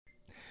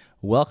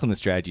Welcome to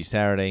Strategy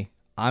Saturday.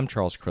 I'm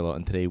Charles Carillo,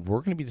 and today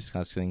we're going to be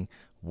discussing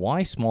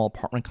why small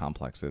apartment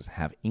complexes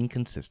have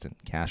inconsistent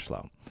cash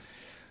flow.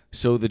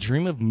 So the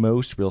dream of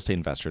most real estate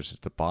investors is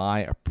to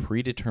buy a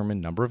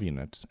predetermined number of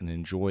units and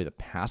enjoy the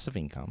passive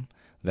income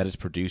that is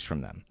produced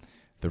from them.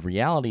 The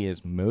reality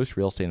is most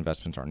real estate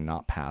investments are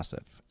not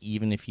passive,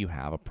 even if you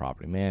have a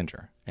property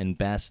manager. And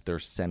best, they're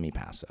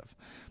semi-passive.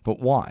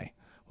 But why?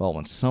 Well,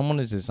 when someone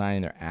is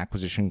designing their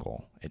acquisition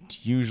goal,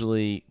 it's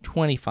usually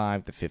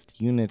 25 to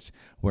 50 units,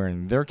 where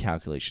in their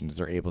calculations,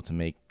 they're able to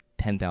make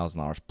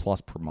 $10,000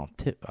 plus per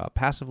month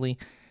passively.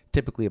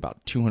 Typically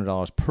about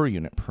 $200 per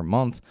unit per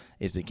month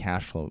is the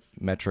cash flow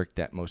metric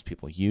that most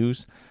people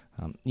use.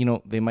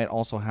 They might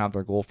also have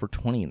their goal for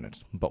 20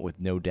 units, but with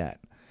no debt.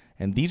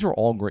 And these are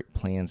all great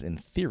plans in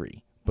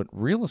theory. But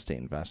real estate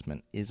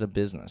investment is a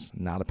business,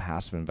 not a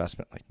passive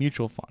investment like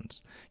mutual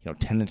funds.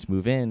 Tenants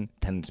move in,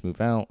 tenants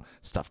move out,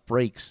 stuff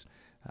breaks,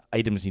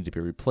 items need to be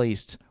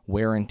replaced,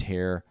 wear and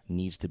tear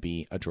needs to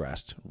be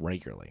addressed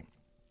regularly.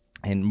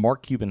 And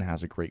Mark Cuban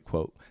has a great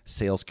quote,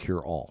 sales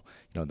cure all.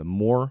 The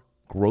more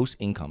gross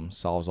income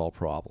solves all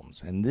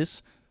problems. And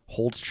this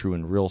holds true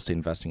in real estate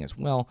investing as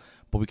well,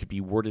 but we could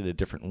be worded a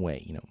different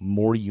way.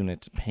 More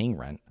units paying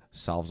rent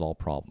solves all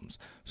problems.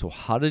 So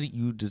how did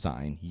you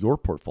design your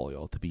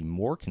portfolio to be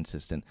more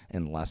consistent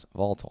and less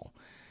volatile?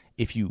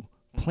 If your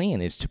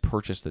plan is to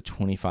purchase the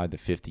 25 to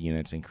 50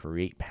 units and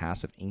create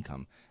passive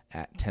income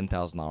at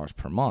 $10,000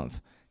 per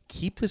month,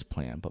 keep this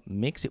plan, but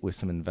mix it with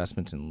some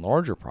investments in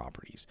larger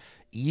properties.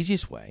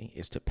 Easiest way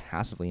is to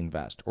passively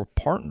invest or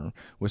partner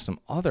with some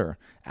other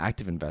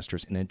active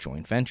investors in a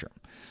joint venture.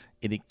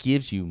 It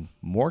gives you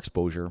more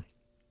exposure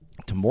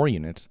to more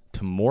units,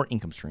 to more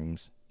income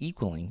streams,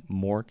 equaling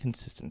more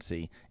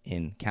consistency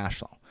in cash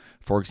flow.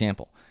 For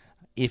example,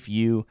 if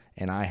you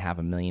and I have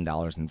 $1 million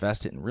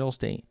invested in real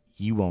estate,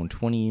 you own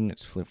 20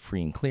 units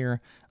free and clear,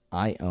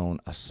 I own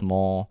a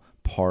small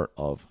part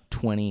of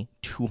 20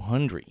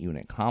 200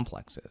 unit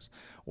complexes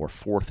or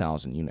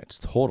 4,000 units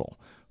total.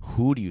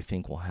 Who do you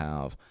think will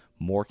have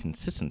more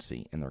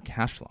consistency in their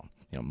cash flow?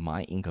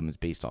 My income is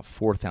based off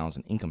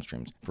 4,000 income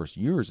streams versus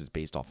yours is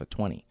based off of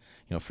 20.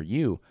 For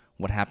you,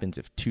 what happens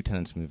if 2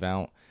 tenants move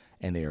out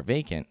and they are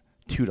vacant,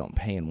 2 don't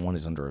pay and 1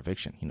 is under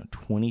eviction?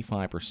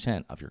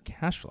 25% of your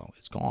cash flow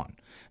is gone.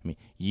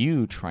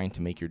 You trying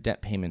to make your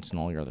debt payments and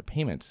all your other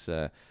payments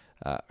or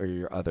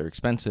your other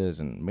expenses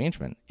and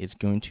management is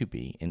going to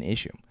be an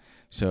issue.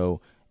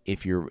 So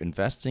if you're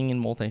investing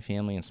in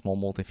multifamily and small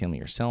multifamily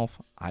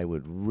yourself, I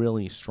would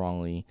really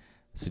strongly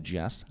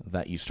suggest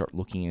that you start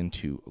looking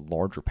into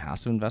larger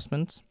passive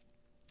investments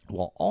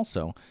while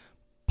also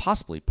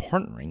possibly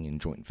partnering in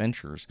joint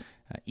ventures,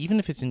 even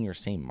if it's in your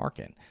same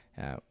market,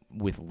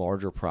 with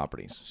larger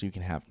properties so you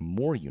can have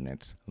more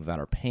units that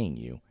are paying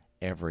you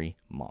every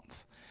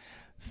month.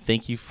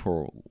 Thank you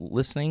for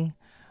listening.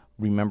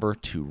 Remember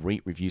to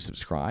rate, review,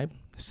 subscribe,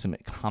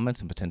 submit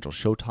comments and potential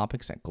show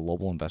topics at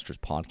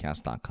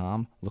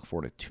globalinvestorspodcast.com. Look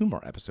forward to 2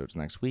 more episodes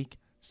next week.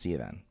 See you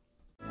then.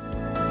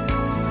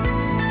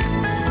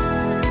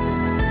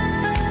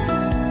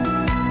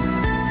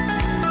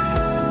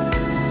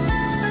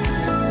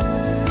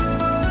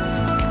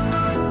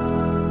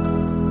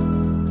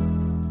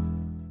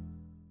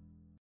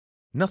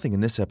 Nothing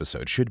in this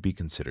episode should be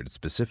considered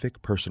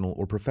specific, personal,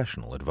 or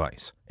professional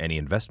advice. Any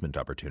investment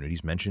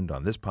opportunities mentioned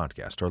on this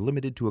podcast are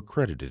limited to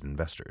accredited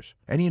investors.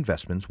 Any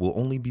investments will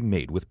only be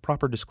made with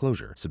proper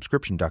disclosure,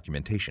 subscription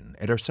documentation,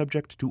 and are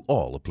subject to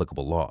all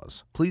applicable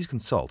laws. Please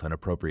consult an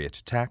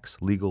appropriate tax,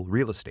 legal,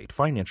 real estate,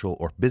 financial,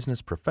 or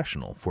business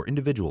professional for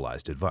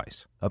individualized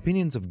advice.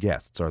 Opinions of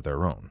guests are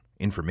their own.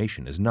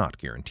 Information is not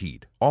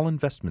guaranteed. All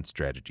investment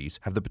strategies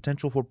have the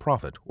potential for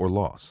profit or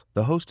loss.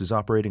 The host is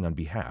operating on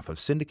behalf of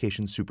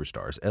Syndication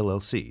Superstars,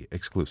 LLC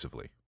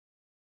exclusively.